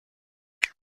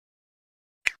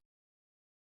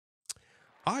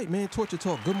All right, man. Torture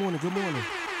Talk. Good morning. Good morning.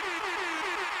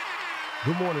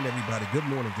 Good morning, everybody. Good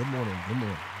morning. Good morning. Good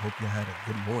morning. Hope you had a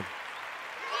good morning.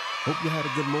 Hope you had a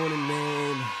good morning,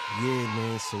 man. Yeah,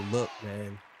 man. So look,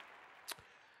 man.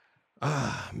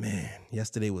 Man.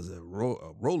 Yesterday was a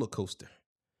roller coaster.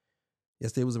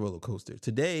 Yesterday was a roller coaster.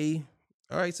 Today,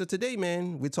 all right. So today,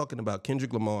 man, we're talking about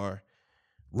Kendrick Lamar.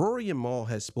 Rory and Mal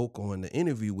has spoke on the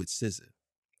interview with SZA.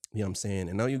 You know what I'm saying?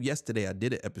 And I know yesterday I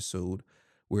did an episode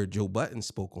where Joe Budden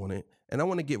spoke on it. And I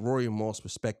want to get Rory and Mal's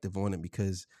perspective on it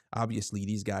because obviously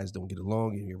these guys don't get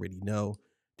along. And you already know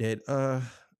that I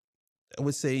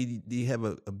would say they have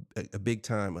a big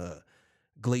time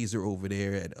glazer over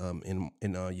there at in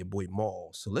your boy Mal.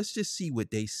 So let's just see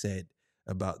what they said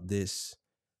about this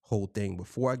whole thing.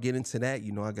 Before I get into that,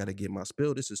 you know, I got to get my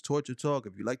spill. This is Torture Talk.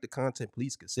 If you like the content,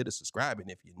 please consider subscribing.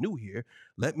 If you're new here,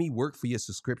 let me work for your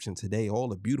subscription today. All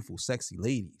the beautiful, sexy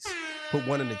ladies. Put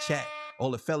one in the chat. All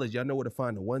the fellas, y'all know where to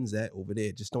find the ones at over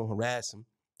there. Just don't harass them.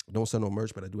 Don't sell no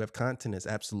merch, but I do have content that's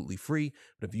absolutely free.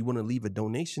 But if you want to leave a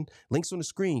donation, links on the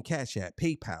screen, Cash App,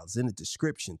 PayPal's in the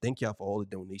description. Thank y'all for all the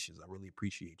donations. I really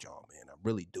appreciate y'all, man. I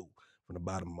really do. From the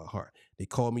bottom of my heart. They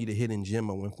called me the hidden gem.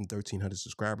 I went from 1,300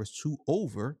 subscribers to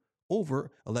over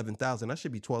 11,000. I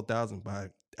should be 12,000 by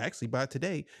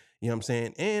today. You know what I'm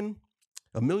saying? And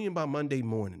 1 million by Monday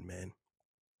morning, man.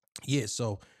 Yeah,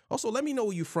 so also let me know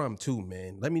where you from too,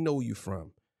 man. Let me know where you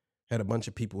from. Had a bunch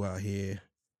of people out here.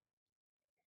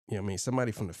 You know what I mean?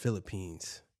 Somebody from the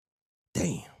Philippines.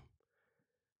 Damn.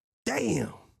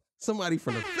 Somebody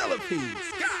from the Philippines.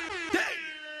 God damn.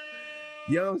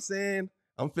 You know what I'm saying?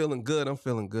 I'm feeling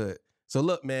good. So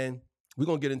look, man, we're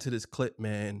going to get into this clip,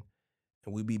 man,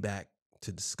 and we'll be back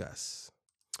to discuss.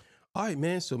 All right,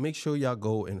 man, so make sure y'all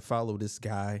go and follow this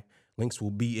guy. Links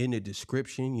will be in the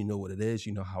description. You know what it is.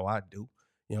 You know how I do.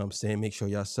 You know what I'm saying? Make sure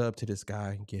y'all sub to this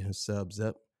guy and get his subs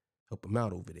up. Help him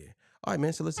out over there. All right,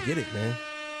 man, so let's get it, man.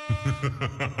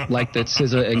 Like that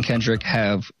SZA and Kendrick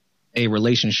have a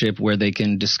relationship where they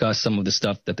can discuss some of the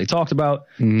stuff that they talked about,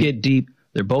 get deep.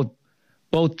 They're both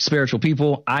spiritual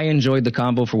people. I enjoyed the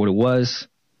combo for what it was.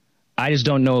 I just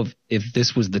don't know if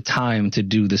this was the time to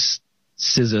do this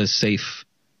SZA safe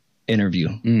interview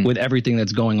with everything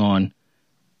that's going on,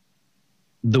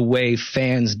 the way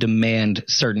fans demand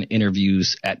certain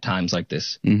interviews at times like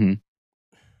this.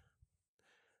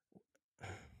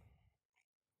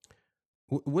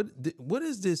 What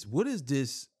is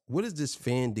this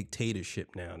fan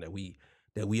dictatorship now that we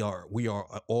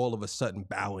are all of a sudden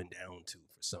bowing down to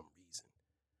for some reason?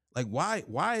 Like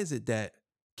why is it that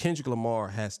Kendrick Lamar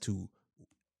has to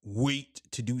wait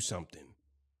to do something?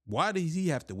 Why does he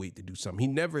have to wait to do something? He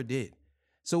never did.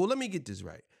 So let me get this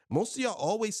right. Most of y'all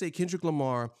always say Kendrick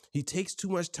Lamar, he takes too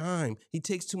much time.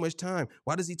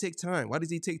 Why does he take time?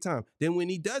 Then when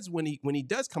he does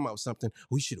come out with something,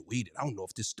 we should have waited. I don't know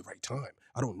if this is the right time.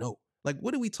 I don't know. Like,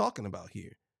 what are we talking about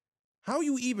here? How are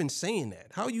you even saying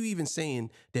that? How are you even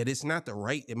saying that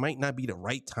it might not be the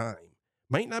right time?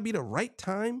 Might not be the right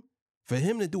time for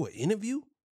him to do an interview?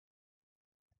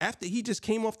 After he just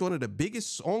came off one of the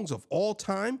biggest songs of all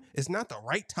time, it's not the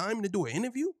right time to do an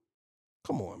interview?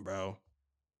 Come on, bro.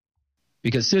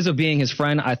 Because SZA, being his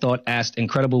friend, I thought asked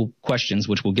incredible questions,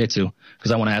 which we'll get to,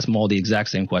 because I want to ask them all the exact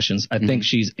same questions. I think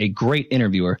she's a great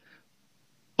interviewer.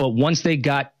 But once they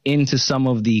got into some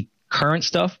of the current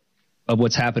stuff of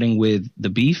what's happening with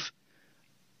the beef,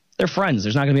 they're friends.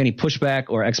 There's not going to be any pushback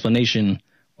or explanation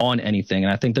on anything.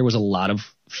 And I think there was a lot of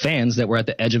fans that were at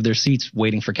the edge of their seats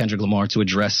waiting for Kendrick Lamar to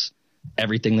address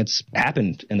everything that's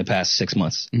happened in the past 6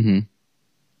 months.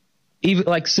 Even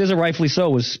like SZA, rightfully so,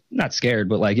 was not scared,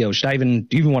 but like, yo, do you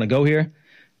even want to go here?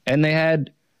 And they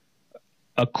had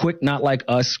a quick, not like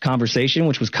us conversation,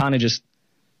 which was kind of just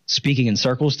speaking in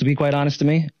circles, to be quite honest to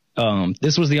me.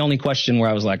 This was the only question where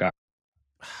I was like,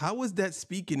 how was that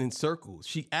speaking in circles?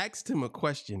 She asked him a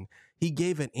question. He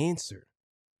gave an answer.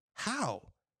 How?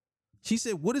 She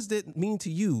said, what does that mean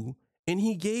to you? And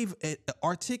he gave an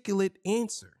articulate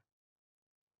answer.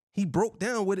 He broke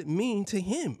down what it mean to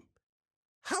him.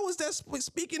 How is that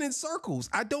speaking in circles?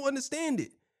 I don't understand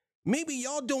it. Maybe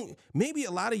a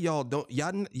lot of y'all don't,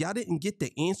 y'all didn't get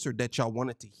the answer that y'all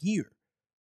wanted to hear.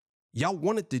 Y'all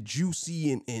wanted the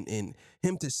juicy and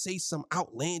him to say some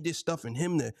outlandish stuff and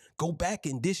him to go back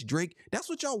and diss Drake. That's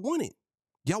what y'all wanted.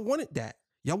 Y'all wanted that.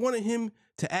 Y'all wanted him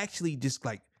to actually just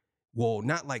like, well,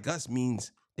 not like us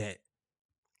means that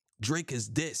Drake is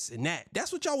this and that.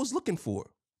 That's what y'all was looking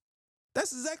for.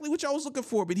 That's exactly what y'all was looking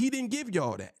for, but he didn't give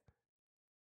y'all that.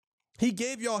 He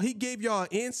gave y'all an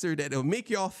answer that'll make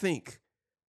y'all think.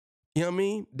 You know what I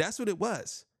mean? That's what it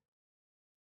was.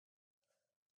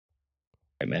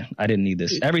 Hey man, I didn't need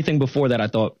this. Everything before that I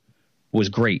thought was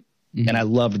great. And I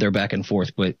loved their back and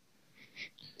forth. But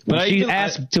when she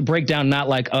asked to break down Not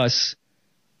Like Us,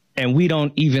 and we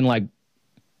don't even like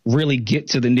really get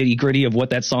to the nitty gritty of what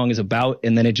that song is about.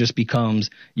 And then it just becomes,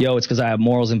 yo, it's because I have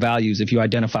morals and values. If you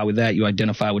identify with that, you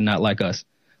identify with Not Like Us.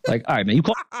 Like, all right, man, you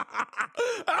call.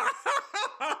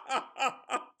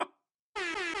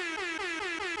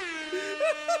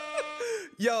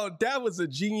 Yo, that was a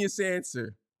genius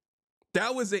answer.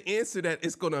 That was an answer that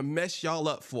is going to mess y'all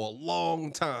up for a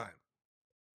long time.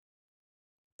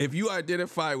 If you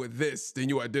identify with this, then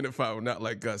you identify with Not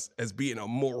Like Us as being a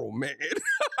moral man.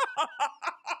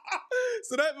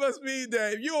 So that must mean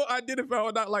that if you don't identify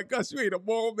with Not Like Us, you ain't a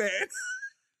moral man.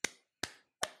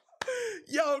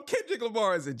 Yo, Kendrick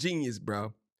Lamar is a genius,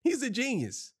 bro. He's a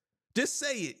genius. Just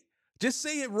say it. Just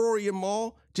say it, Rory and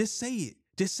Mal. Just say it.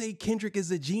 Just say Kendrick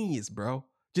is a genius, bro.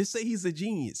 Just say he's a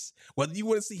genius. Whether you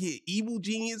want to see he an evil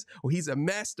genius or he's a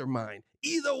mastermind.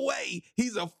 Either way,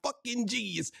 he's a fucking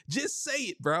genius. Just say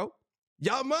it, bro.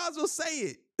 Y'all might as well say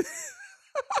it.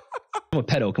 I'm a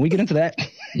pedo. Can we get into that?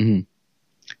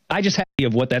 I just have the idea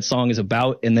of what that song is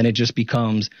about, and then it just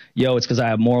becomes, yo, it's because I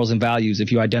have morals and values.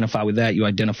 If you identify with that, you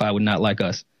identify with Not Like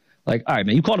Us. Like, all right,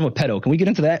 man, you called him a pedo. Can we get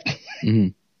into that?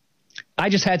 I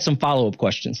just had some follow-up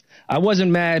questions. I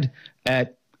wasn't mad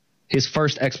at his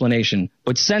first explanation,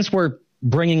 but since we're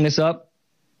bringing this up,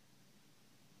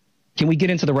 can we get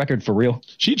into the record for real?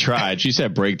 She tried. She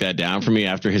said, break that down for me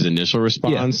after his initial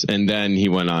response. Yeah. And then he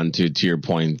went on to your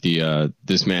point,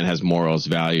 this man has morals,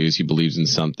 values. He believes in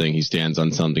something. He stands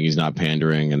on something. He's not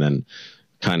pandering. And then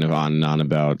kind of on and on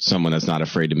about someone that's not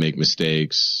afraid to make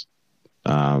mistakes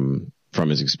from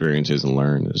his experiences and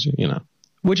learn, you know.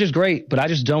 Which is great, but I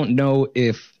just don't know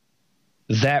if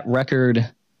that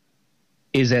record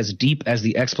is as deep as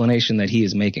the explanation that he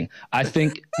is making. I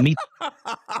think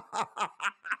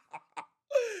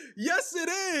Yes, it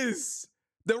is.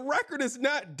 The record is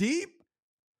not deep.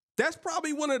 That's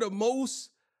probably one of the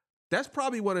most. That's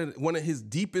probably one of his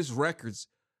deepest records.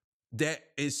 That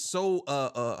is so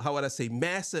how would I say,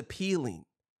 mass appealing,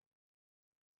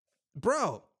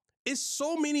 bro. It's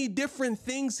so many different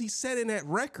things he said in that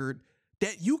record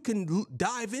that you can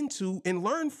dive into and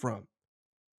learn from.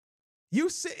 You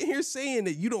sitting here saying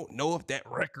that you don't know if that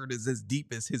record is as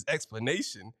deep as his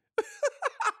explanation.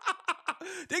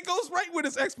 That goes right with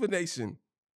his explanation.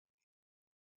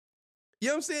 You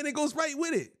know what I'm saying? It goes right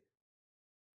with it.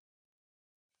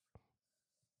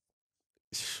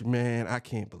 Man, I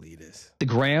can't believe this. The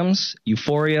Grams,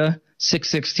 Euphoria,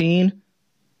 616,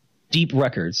 deep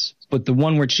records. But the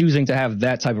one we're choosing to have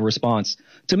that type of response,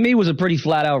 to me, was a pretty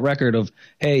flat out record of,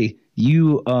 hey,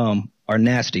 you are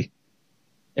nasty.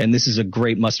 And this is a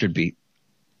great mustard beat.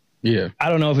 Yeah. I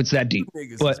don't know if it's that deep.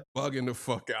 Niggas but is bugging the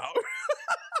fuck out.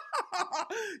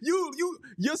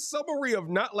 Your summary of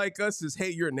Not Like Us is,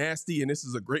 hey, you're nasty and this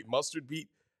is a great mustard beat.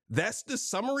 That's the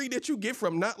summary that you get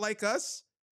from Not Like Us?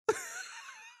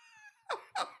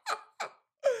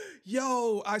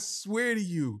 Yo, I swear to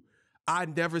you, I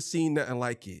never seen nothing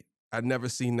like it. I never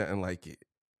seen nothing like it.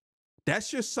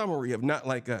 That's your summary of Not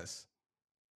Like Us.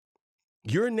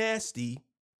 You're nasty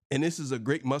and this is a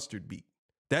great mustard beat.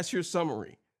 That's your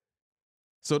summary.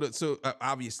 So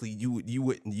obviously you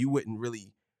wouldn't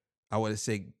really, I would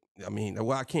say, I mean,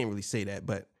 well, I can't really say that,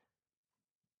 but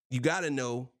you got to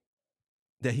know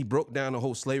that he broke down the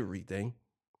whole slavery thing.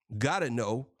 Got to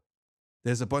know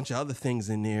there's a bunch of other things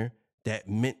in there that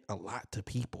meant a lot to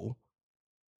people.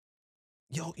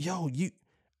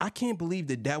 I can't believe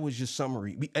that was your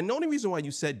summary. And the only reason why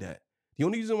you said that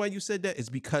is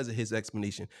because of his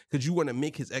explanation. Because you want to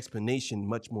make his explanation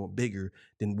much more bigger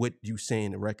than what you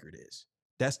saying the record is.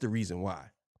 That's the reason why.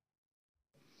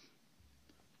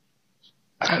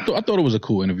 I thought it was a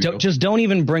cool interview. Don't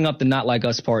even bring up the Not Like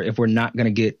Us part if we're not going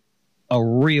to get a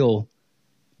real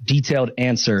detailed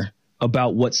answer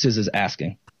about what SZA is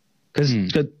asking. Because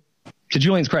to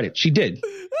Julian's credit, she did.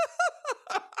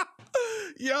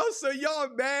 Yo, so y'all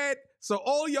mad? So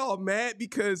all y'all mad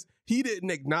because he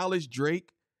didn't acknowledge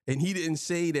Drake and he didn't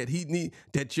say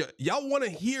that y'all want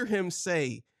to hear him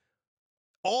say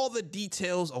all the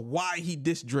details of why he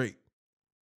dissed Drake.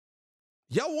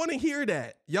 Y'all want to hear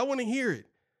that. Y'all want to hear it.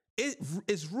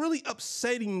 It's really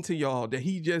upsetting to y'all that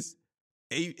he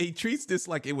treats this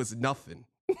like it was nothing.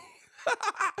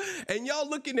 And y'all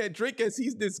looking at Drake as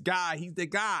he's this guy. He's the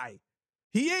guy.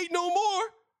 He ain't no more.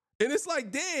 And it's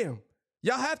like, damn,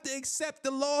 y'all have to accept the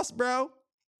loss, bro.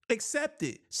 Accept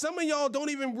it. Some of y'all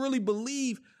don't even really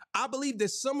believe. I believe that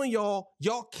some of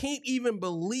y'all can't even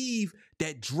believe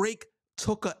that Drake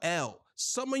took a L.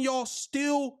 Some of y'all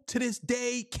still to this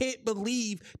day can't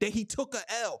believe that he took a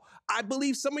L. I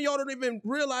believe some of y'all don't even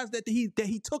realize that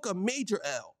he took a major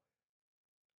L.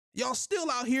 Y'all still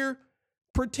out here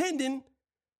pretending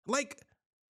like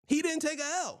he didn't take a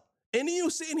L. And then you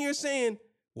sitting here saying,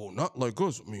 well, not like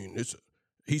us. I mean,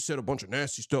 he said a bunch of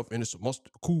nasty stuff and it's a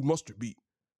cool mustard beat.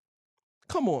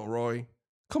 Come on, Roy.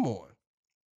 Come on.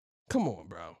 Come on,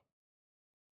 bro.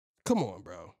 Come on,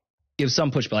 bro. Give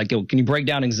some pushback. Like, yo, can you break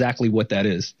down exactly what that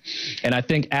is? And I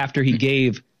think after he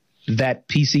gave that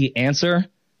PC answer,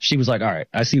 she was like, all right,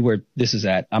 I see where this is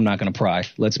at. I'm not going to pry.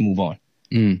 Let's move on.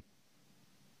 Mm.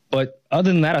 But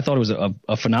other than that, I thought it was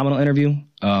a phenomenal interview.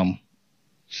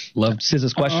 Loved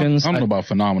SZA's questions. I don't know about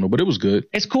phenomenal, but it was good.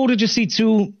 It's cool to just see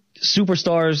two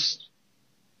superstars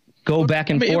go back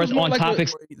and forth on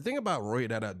topics. The thing about Roy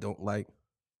that I don't like,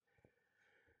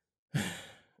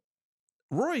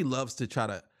 Roy loves to try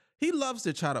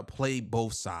to play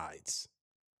both sides.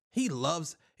 He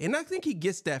loves, and I think he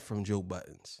gets that from Joe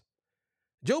Buttons.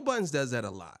 Joe Buttons does that a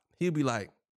lot. He'll be like,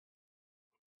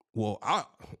 well,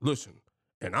 listen,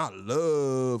 and I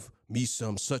love me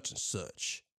some such and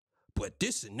such, but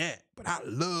this and that, but I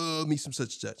love me some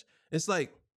such and such. It's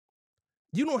like,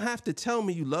 you don't have to tell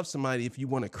me you love somebody if you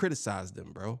want to criticize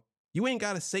them, bro. You ain't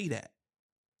got to say that.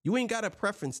 You ain't got to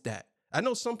preference that. I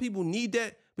know some people need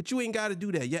that, but you ain't got to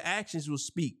do that. Your actions will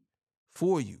speak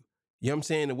for you. You know what I'm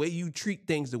saying? The way you treat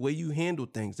things, the way you handle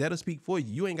things, that'll speak for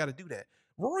you. You ain't got to do that.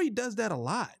 Rory does that a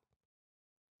lot.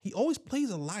 He always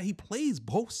plays a lot. He plays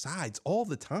both sides all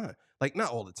the time. Like,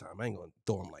 not all the time. I ain't going to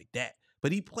throw him like that.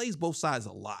 But he plays both sides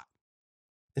a lot.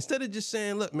 Instead of just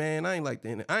saying, look, man, I ain't like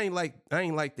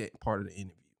that part of the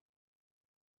interview.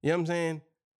 You know what I'm saying?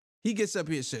 He gets up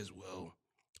here and says, well,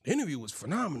 the interview was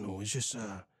phenomenal. It's just, you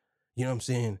know what I'm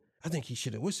saying? I think he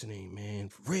should have, what's the name, man?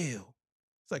 For real.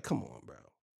 It's like, come on, bro.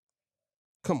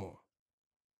 Come on.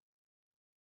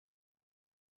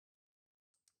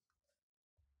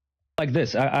 Like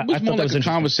this. I thought that was a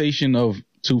conversation of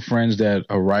two friends that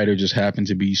a writer just happened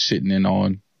to be sitting in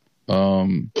on,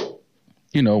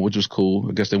 you know, which was cool.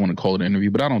 I guess they want to call it an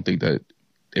interview, but I don't think that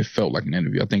it felt like an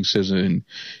interview. I think SZA and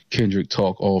Kendrick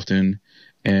talk often,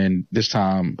 and this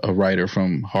time a writer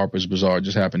from Harper's Bazaar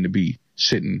just happened to be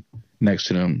sitting next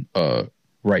to them,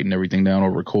 writing everything down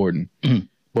or recording.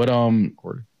 But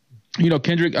you know,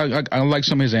 Kendrick, I like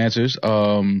some of his answers.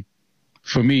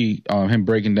 For me, him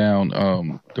breaking down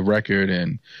the record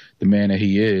and the man that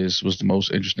he is was the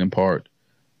most interesting part.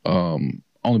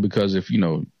 Only because if, you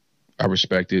know, I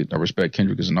respect it. I respect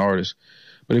Kendrick as an artist.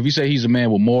 But if you say he's a man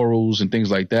with morals and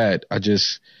things like that, I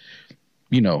just,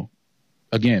 you know,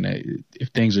 again, if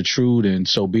things are true, then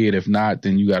so be it. If not,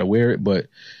 then you got to wear it. But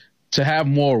to have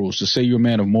morals, to say you're a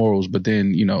man of morals, but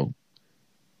then, you know,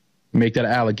 make that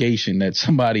allegation that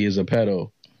somebody is a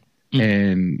pedo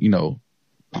and, you know,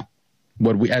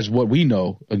 what we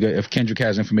know, if Kendrick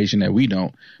has information that we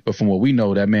don't, but from what we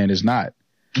know, that man is not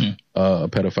a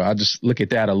pedophile. I just look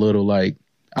at that a little like,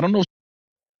 I don't know.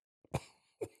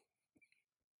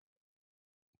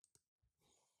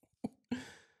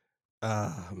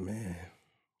 Man.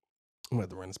 I'm going to have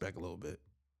to run this back a little bit.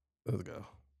 Let's go.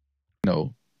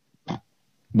 No.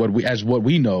 What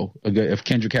we know, if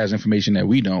Kendrick has information that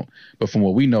we don't, but from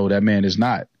what we know, that man is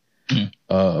not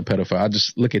a pedophile. I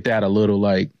just look at that a little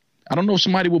like, I don't know if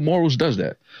somebody with morals does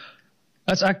that.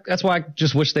 That's why I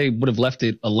just wish they would have left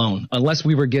it alone. Unless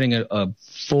we were getting a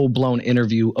full-blown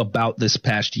interview about this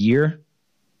past year,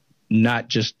 not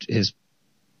just his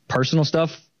personal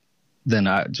stuff, then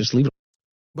I just leave it.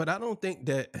 But I don't think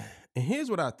that, and here's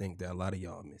what I think that a lot of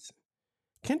y'all missing.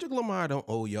 Kendrick Lamar don't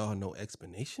owe y'all no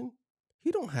explanation.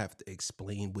 He don't have to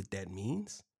explain what that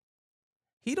means.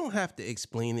 He don't have to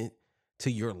explain it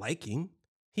to your liking.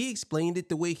 He explained it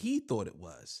the way he thought it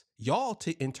was. Y'all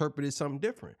interpreted something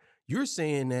different. You're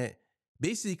saying that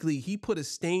basically he put a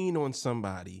stain on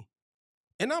somebody.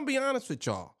 And I'll be honest with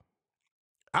y'all.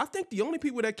 I think the only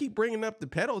people that keep bringing up the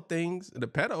pedo things, the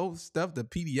pedo stuff, the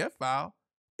PDF file,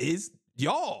 is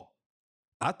y'all.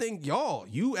 I think y'all,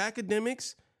 you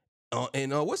academics,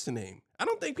 and what's the name? I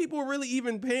don't think people are really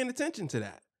even paying attention to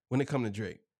that when it comes to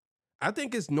Drake. I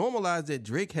think it's normalized that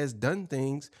Drake has done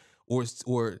things or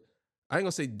I ain't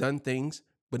gonna say done things,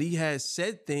 but he has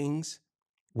said things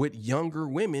with younger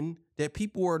women that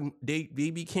people they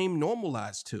became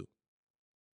normalized to.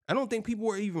 I don't think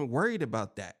people are even worried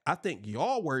about that. I think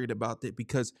y'all worried about that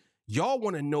because y'all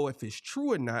want to know if it's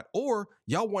true or not, or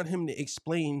y'all want him to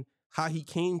explain how he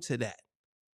came to that.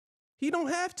 He don't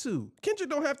have to. Kendrick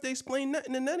don't have to explain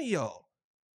nothing to none of y'all.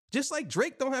 Just like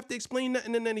Drake don't have to explain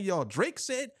nothing to none of y'all. Drake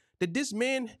said that this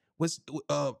man was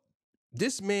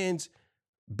this man's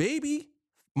baby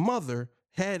mother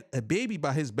had a baby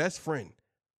by his best friend.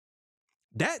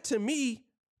 That to me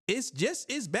is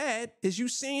just as bad as you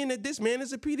saying that this man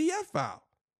is a PDF file.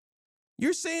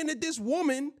 You're saying that this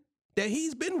woman that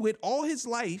he's been with all his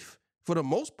life, for the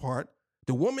most part,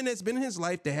 the woman that's been in his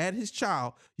life that had his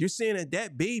child, you're saying that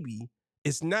that baby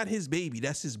is not his baby.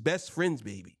 That's his best friend's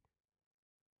baby.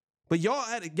 But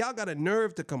y'all got a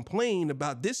nerve to complain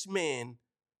about this man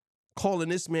calling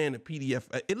this man a PDF.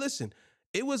 Listen,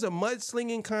 it was a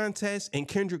mudslinging contest and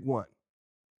Kendrick won.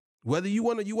 Whether you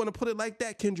want to put it like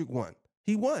that, Kendrick won.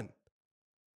 He won.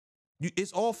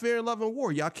 It's all fair in love and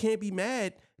war. Y'all can't be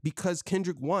mad because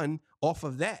Kendrick won off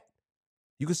of that.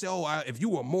 You can say, oh, if you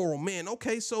were a moral man,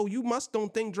 okay, so you must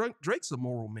don't think Drake's a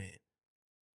moral man.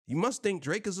 You must think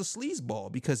Drake is a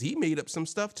sleazeball because he made up some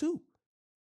stuff too.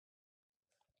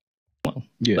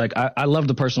 Yeah. Like I love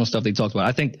the personal stuff they talked about.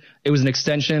 I think it was an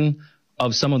extension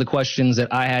of some of the questions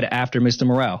that I had after Mr.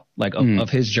 Morale, like of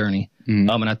his journey. And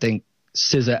I think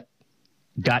SZA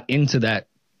got into that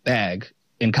bag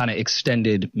and kind of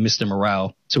extended Mr.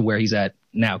 Morale to where he's at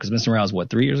now. Because Mr. Morale is what,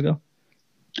 3 years ago?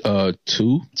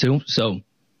 2. So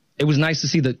it was nice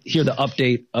to hear the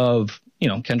update of,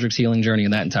 Kendrick's healing journey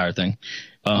and that entire thing.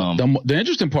 The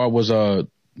interesting part was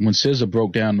when SZA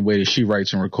broke down the way that she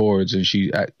writes and records, and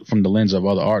she from the lens of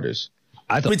other artists.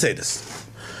 Let me tell you this.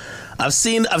 I've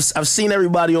seen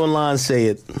everybody online say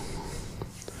it,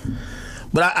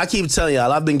 but I keep telling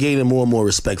y'all I've been gaining more and more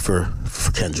respect for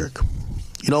Kendrick.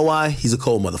 You know why? He's a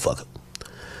cold motherfucker.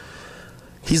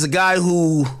 He's a guy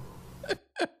who.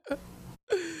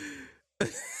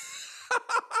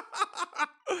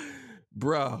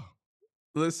 Bro,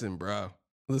 listen, bro.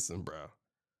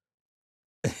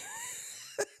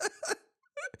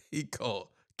 He called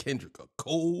Kendrick a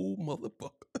cold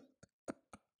motherfucker.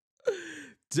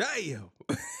 Damn.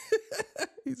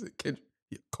 He said, Kendrick,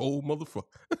 you a cold motherfucker.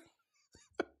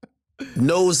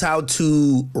 Knows how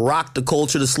to rock the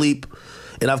culture to sleep.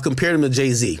 And I've compared him to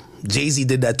Jay-Z. Jay-Z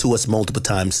did that to us multiple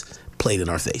times, played in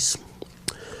our face.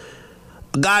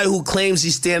 A guy who claims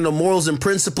he's standing on morals and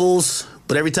principles,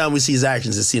 but every time we see his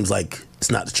actions, it seems like it's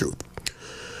not the truth.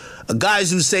 A guy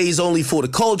who say he's only for the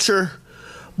culture,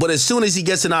 but as soon as he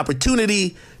gets an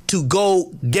opportunity to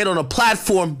go get on a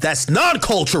platform that's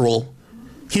non-cultural,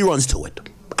 he runs to it.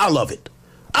 I love it.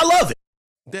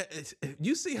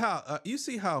 You see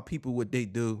how people, what they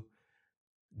do,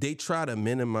 they try to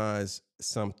minimize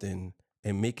something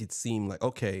and make it seem like,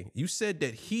 okay, you said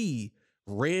that he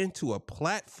ran to a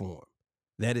platform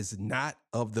that is not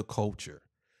of the culture.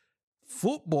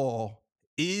 Football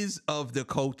is of the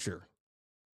culture.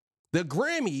 The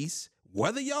Grammys,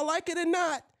 whether y'all like it or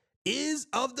not, is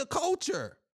of the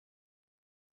culture.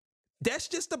 That's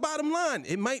just the bottom line.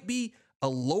 It might be a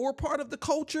lower part of the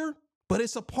culture, but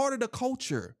it's a part of the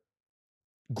culture.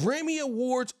 Grammy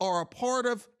Awards are a part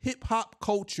of hip hop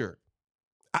culture.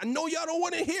 I know y'all don't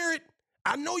want to hear it.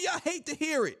 I know y'all hate to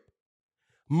hear it.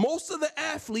 Most of the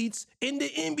athletes in the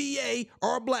NBA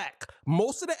are black.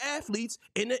 Most of the athletes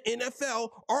in the NFL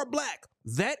are black.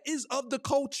 That is of the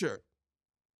culture.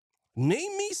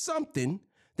 Name me something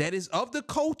that is of the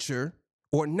culture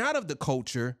or not of the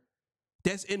culture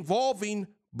that's involving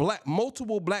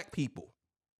multiple black people.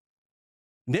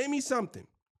 Name me something.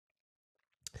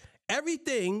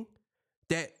 Everything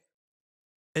that,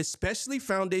 especially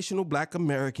foundational black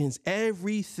Americans,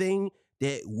 everything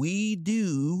that we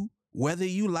do, whether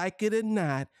you like it or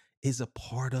not, is a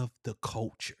part of the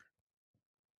culture.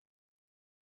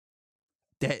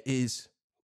 That is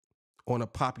on a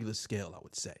popular scale, I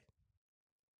would say.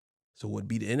 So it would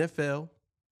be the NFL,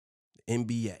 the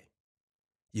NBA.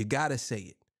 You got to say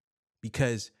it.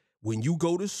 Because when you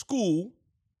go to school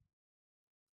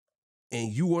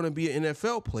and you want to be an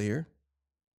NFL player,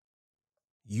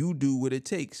 you do what it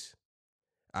takes.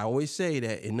 I always say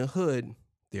that in the hood,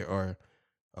 there are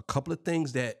a couple of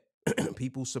things that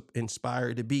people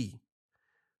inspire to be.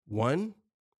 One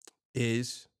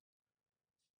is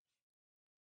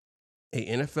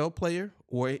an NFL player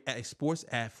or a sports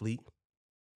athlete.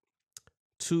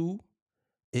 Two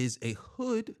is a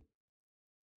hood,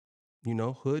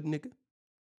 hood nigga,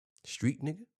 street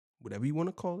nigga, whatever you want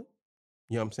to call it.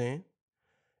 You know what I'm saying?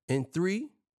 And three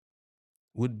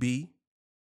would be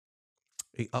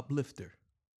a uplifter,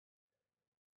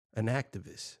 an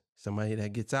activist, somebody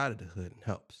that gets out of the hood and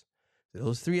helps.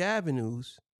 Those three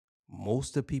avenues,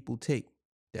 most of people take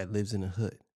that lives in the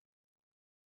hood.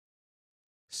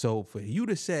 So for you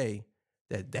to say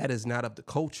that that is not of the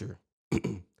culture,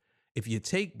 if you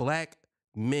take black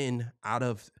men out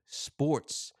of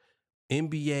sports,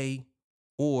 NBA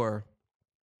or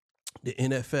the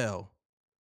NFL,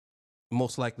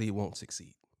 most likely it won't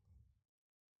succeed.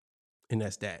 And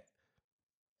that's that.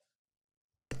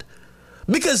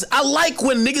 Because I like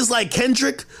when niggas like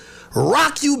Kendrick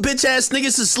rock you bitch ass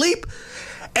niggas to sleep,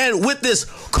 and with this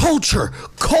culture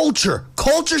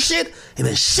shit, and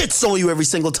then shits on you every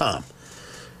single time.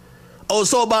 Oh,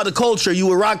 it's all about the culture. You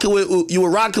were rocking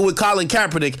with Colin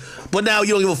Kaepernick, but now you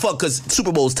don't give a fuck because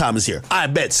Super Bowl's time is here. I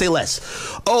bet. Say less.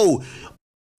 Oh,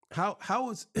 how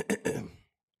is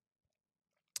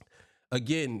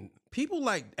again? People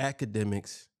like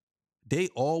academics. They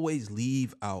always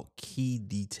leave out key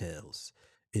details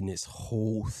in this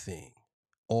whole thing.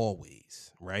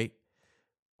 Always, right?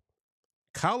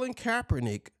 Colin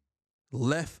Kaepernick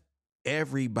left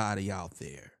everybody out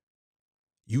there.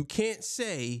 You can't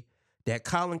say that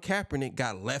Colin Kaepernick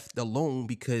got left alone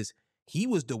because he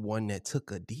was the one that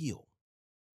took a deal.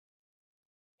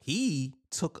 He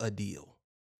took a deal.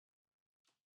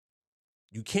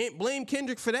 You can't blame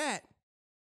Kendrick for that.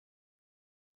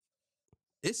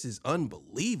 This is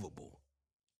unbelievable.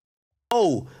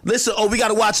 Oh, listen, we got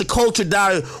to watch a culture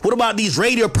diet. What about these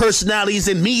radio personalities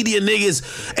and media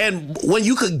niggas? And when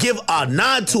you could give a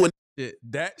nod to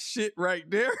that shit right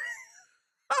there.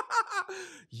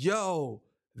 Yo,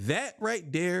 that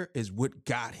right there is what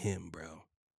got him, bro.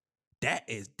 That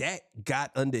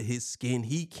got under his skin.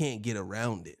 He can't get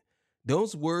around it.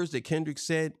 Those words that Kendrick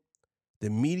said, the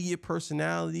media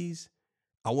personalities,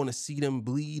 I want to see them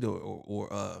bleed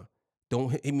or don't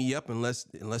hit me up unless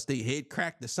they head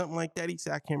cracked or something like that. He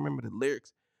said, I can't remember the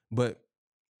lyrics. But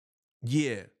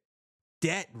yeah,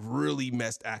 that really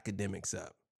messed academics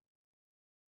up.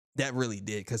 That really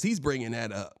did, because he's bringing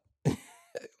that up.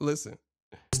 Listen.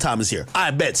 Time is here.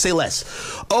 I bet. Say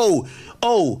less.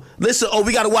 Oh, listen,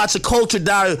 we got to watch a culture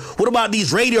diet. What about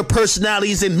these radio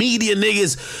personalities and media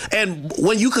niggas? And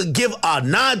when you could give a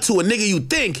nod to a nigga you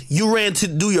think, you ran to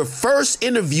do your first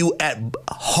interview at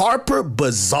Harper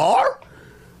Bazaar?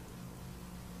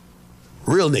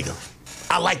 Real nigga.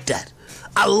 I like that.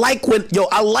 I like when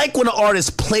an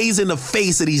artist plays in the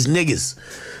face of these niggas.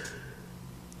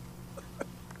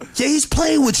 Yeah, he's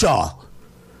playing with y'all.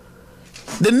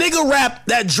 The nigga rap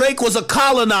that Drake was a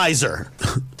colonizer.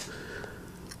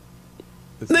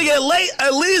 Nigga,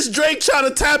 at least Drake trying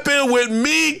to tap in with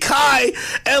me, Kai,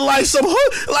 and like some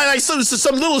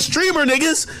little streamer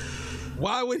niggas.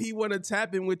 Why would he want to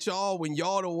tap in with y'all when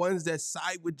y'all the ones that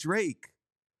side with Drake?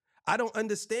 I don't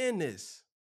understand this.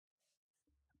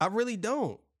 I really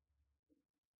don't.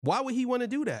 Why would he want to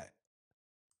do that?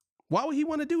 Why would he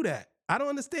want to do that? I don't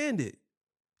understand it.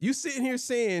 You sitting here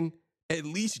saying at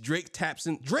least Drake taps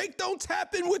in. Drake don't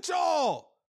tap in with y'all.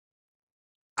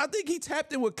 I think he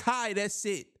tapped in with Kai, that's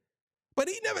it. But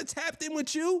he never tapped in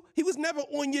with you. He was never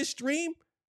on your stream.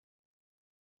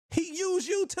 He used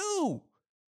you too.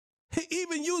 He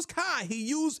even used Kai. He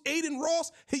used Aiden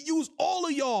Ross. He used all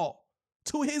of y'all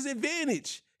to his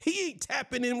advantage. He ain't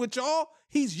tapping in with y'all.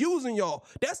 He's using y'all.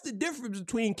 That's the difference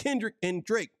between Kendrick and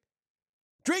Drake.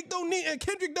 Kendrick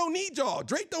don't need y'all.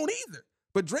 Drake don't either.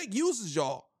 But Drake uses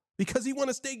y'all because he want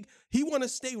to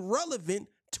stay relevant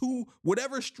to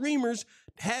whatever streamers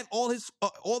have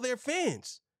all their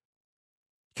fans.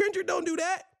 Kendrick don't do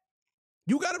that.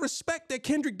 You got to respect that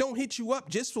Kendrick don't hit you up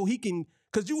just so he can,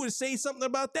 because you would say something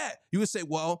about that. You would say,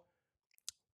 well,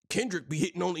 Kendrick be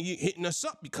hitting us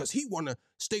up because he want to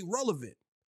stay relevant.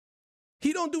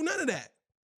 He don't do none of that.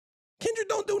 Kendrick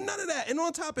don't do none of that. And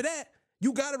on top of that,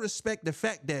 you got to respect the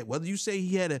fact that whether you say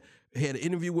he had an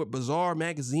interview with Bazaar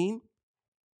magazine,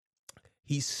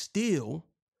 he still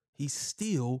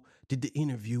did the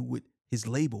interview with his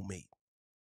label mate.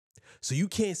 So you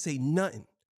can't say nothing.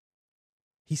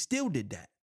 He still did that.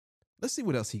 Let's see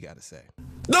what else he got to say.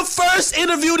 The first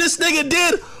interview this nigga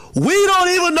did, we don't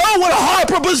even know what a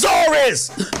Harper Bazaar is.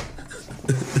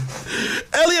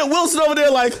 Elliot Wilson over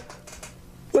there like,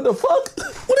 what the fuck?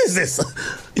 What is this?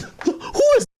 Who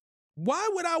is? Why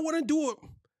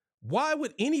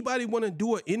would anybody want to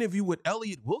do an interview with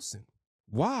Elliot Wilson?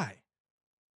 Why?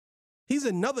 He's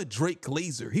another Drake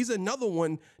Glazer. He's another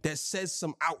one that says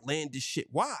some outlandish shit.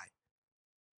 Why?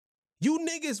 You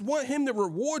niggas want him to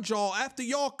reward y'all after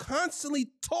y'all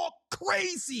constantly talk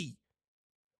crazy.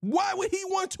 Why would he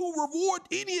want to reward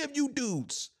any of you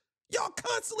dudes? Y'all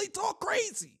constantly talk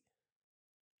crazy.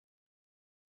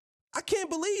 I can't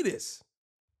believe this.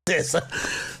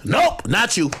 Nope,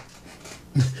 not you.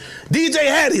 DJ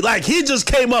Hattie, like he just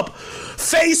came up,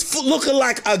 face looking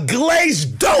like a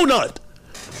glazed donut.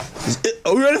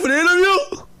 Are we ready for the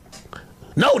interview?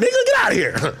 No, nigga, get out of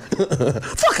here.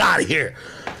 Fuck out of here.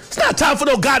 It's not time for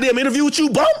no goddamn interview with you,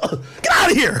 bum. Get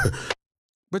out of here.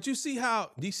 But do you see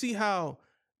how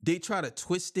they try to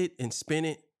twist it and spin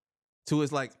it to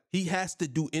it's like he has to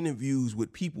do interviews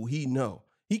with people he know.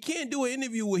 He can't do an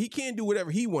interview where he can't do whatever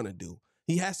he want to do.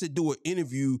 He has to do an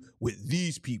interview with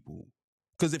these people.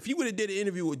 Because if he would have did an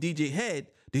interview with DJ Head,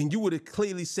 then you would have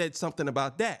clearly said something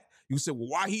about that. You said, well,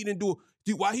 why he didn't do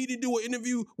an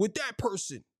interview with that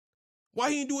person? Why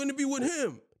he didn't do an interview with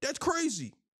him? That's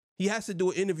crazy. He has to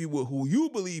do an interview with who you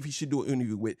believe he should do an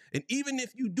interview with. And even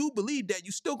if you do believe that,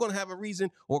 you're still going to have a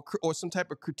reason or some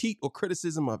type of critique or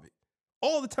criticism of it.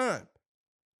 All the time.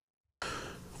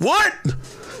 What?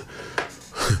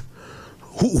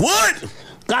 What?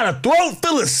 Got a throat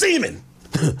full of semen.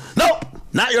 Nope,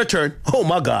 not your turn. Oh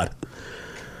my God.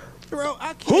 Bro,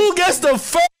 who gets the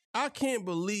first? I can't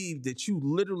believe that you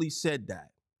literally said that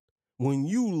when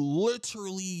you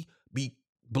literally be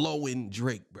blowing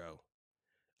Drake, bro.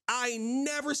 I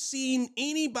never seen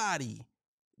anybody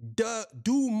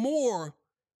do more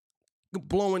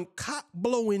cock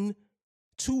blowing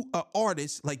to an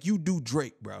artist like you do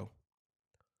Drake, bro.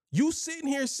 You sitting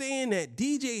here saying that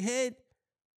DJ Head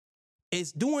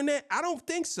is doing that? I don't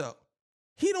think so.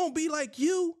 He don't be like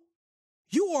you.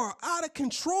 You are out of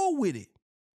control with it.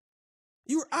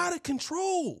 You're out of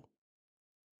control.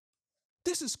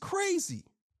 This is crazy.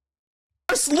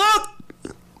 Just look.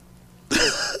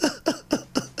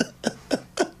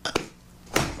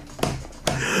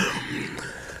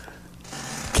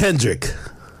 Kendrick.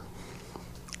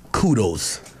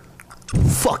 Kudos.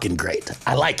 Fucking great.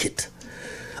 I like it.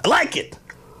 I like it.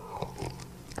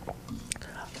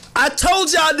 I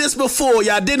told y'all this before.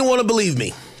 Y'all didn't want to believe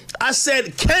me. I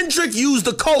said Kendrick used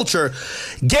the culture,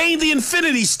 gained the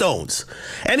Infinity Stones,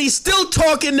 and he's still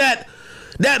talking that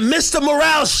Mr.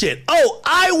 Morale shit. Oh,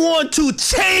 I want to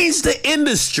change the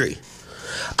industry.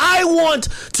 I want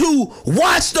to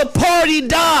watch the party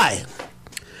die.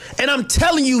 And I'm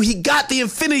telling you, he got the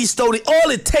Infinity Stone. All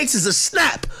it takes is a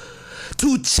snap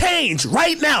to change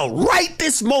right now, right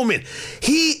this moment.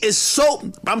 He is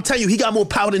so, I'm telling you, he got more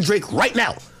power than Drake right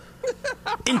now.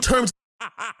 In terms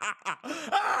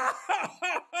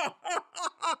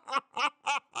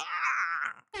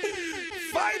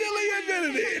Finally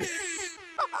admitted it.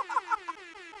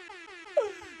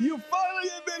 You finally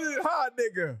admitted it, huh,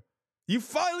 nigga? You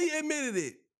finally admitted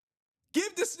it.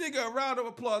 Give this nigga a round of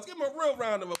applause. Give him a real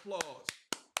round of applause.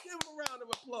 Give him a round of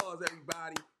applause,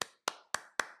 everybody.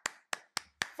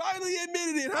 Finally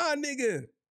admitted it, huh, nigga?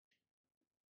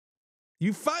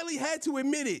 You finally had to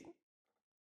admit it.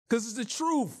 Because it's the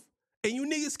truth. And you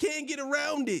niggas can't get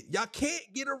around it. Y'all can't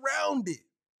get around it.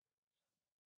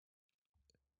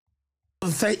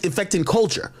 affecting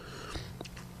culture.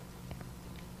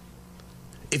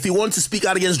 If he wanted to speak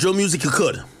out against drill music, he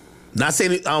could. Not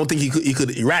saying I don't think he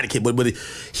could eradicate, but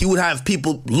he would have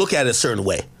people look at it a certain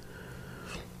way.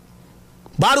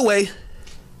 By the way,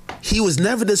 he was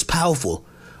never this powerful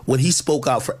when he spoke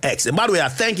out for X. And by the way, I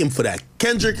thank him for that.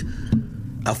 Kendrick,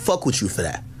 I fuck with you for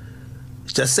that.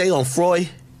 Just say on Freud,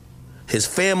 his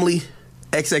family,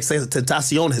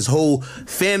 XXXTentacion, his whole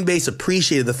fan base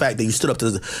appreciated the fact that you stood up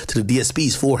to the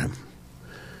DSPs for him.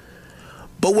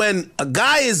 But when a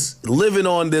guy is living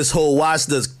on this whole watch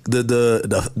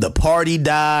the party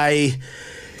die,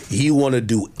 you want to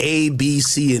do A, B,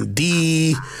 C, and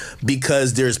D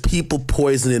because there's people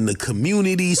poisoning the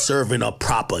community, serving up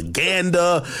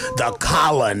propaganda, the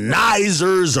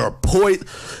colonizers are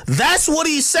That's what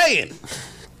he's saying.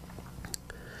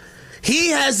 He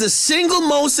has the single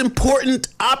most important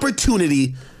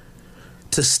opportunity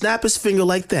to snap his finger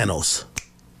like Thanos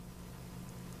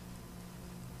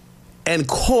and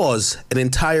cause an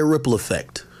entire ripple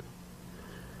effect.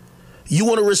 You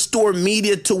want to restore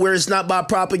media to where it's not about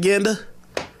propaganda?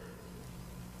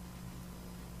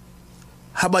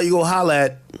 How about you go holla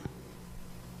at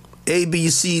A, B,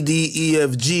 C, D, E,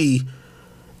 F, G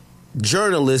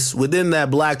journalists within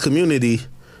that black community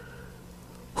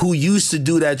who used to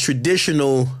do that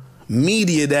traditional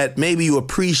media that maybe you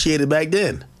appreciated back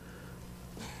then.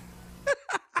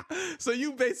 So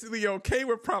you basically okay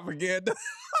with propaganda?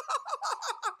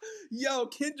 Yo,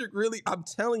 Kendrick really, I'm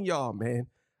telling y'all, man.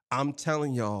 I'm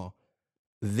telling y'all,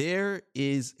 there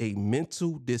is a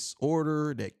mental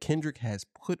disorder that Kendrick has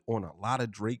put on a lot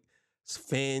of Drake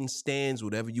fans, stands,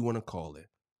 whatever you want to call it.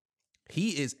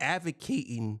 He is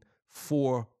advocating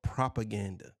for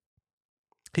propaganda.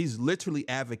 He's literally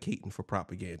advocating for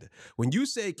propaganda. When you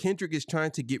say Kendrick is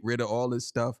trying to get rid of all this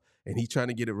stuff and he's trying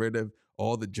to get rid of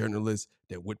all the journalists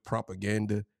that with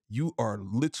propaganda, you are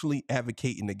literally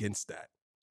advocating against that.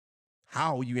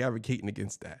 How are you advocating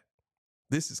against that?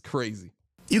 This is crazy.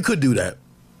 You could do that.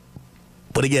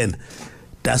 But again,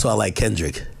 that's why I like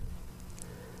Kendrick.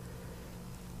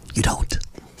 You don't.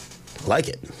 I like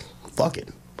it. Fuck it.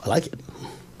 I like it.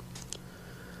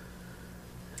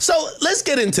 So let's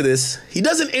get into this. He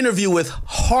does an interview with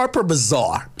Harper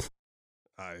Bazaar.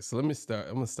 All right, so let me start.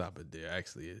 I'm gonna stop it there.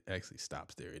 Actually, it actually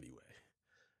stops there anyway.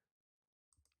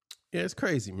 Yeah, it's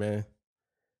crazy, man.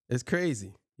 It's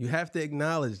crazy. You have to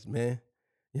acknowledge, man.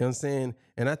 You know what I'm saying?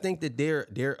 And I think that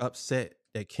they're upset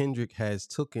that Kendrick has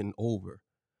taken over,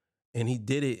 and he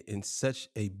did it in such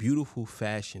a beautiful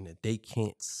fashion that they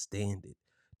can't stand it.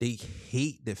 They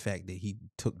hate the fact that he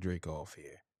took Drake off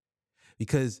here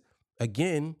because,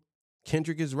 again,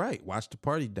 Kendrick is right. Watch the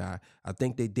party die. I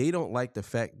think that they don't like the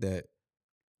fact that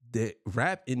the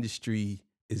rap industry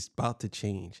is about to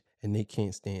change and they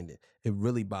can't stand it. It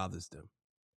really bothers them.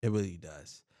 It really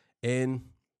does. And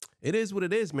it is what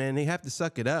it is, man. They have to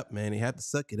suck it up, man. They have to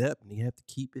suck it up and they have to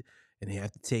keep it and they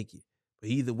have to take it. But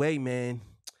either way, man,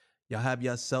 y'all have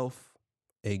yourself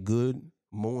a good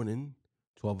morning,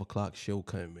 12 o'clock show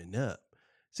coming up.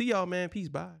 See y'all, man. Peace.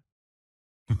 Bye.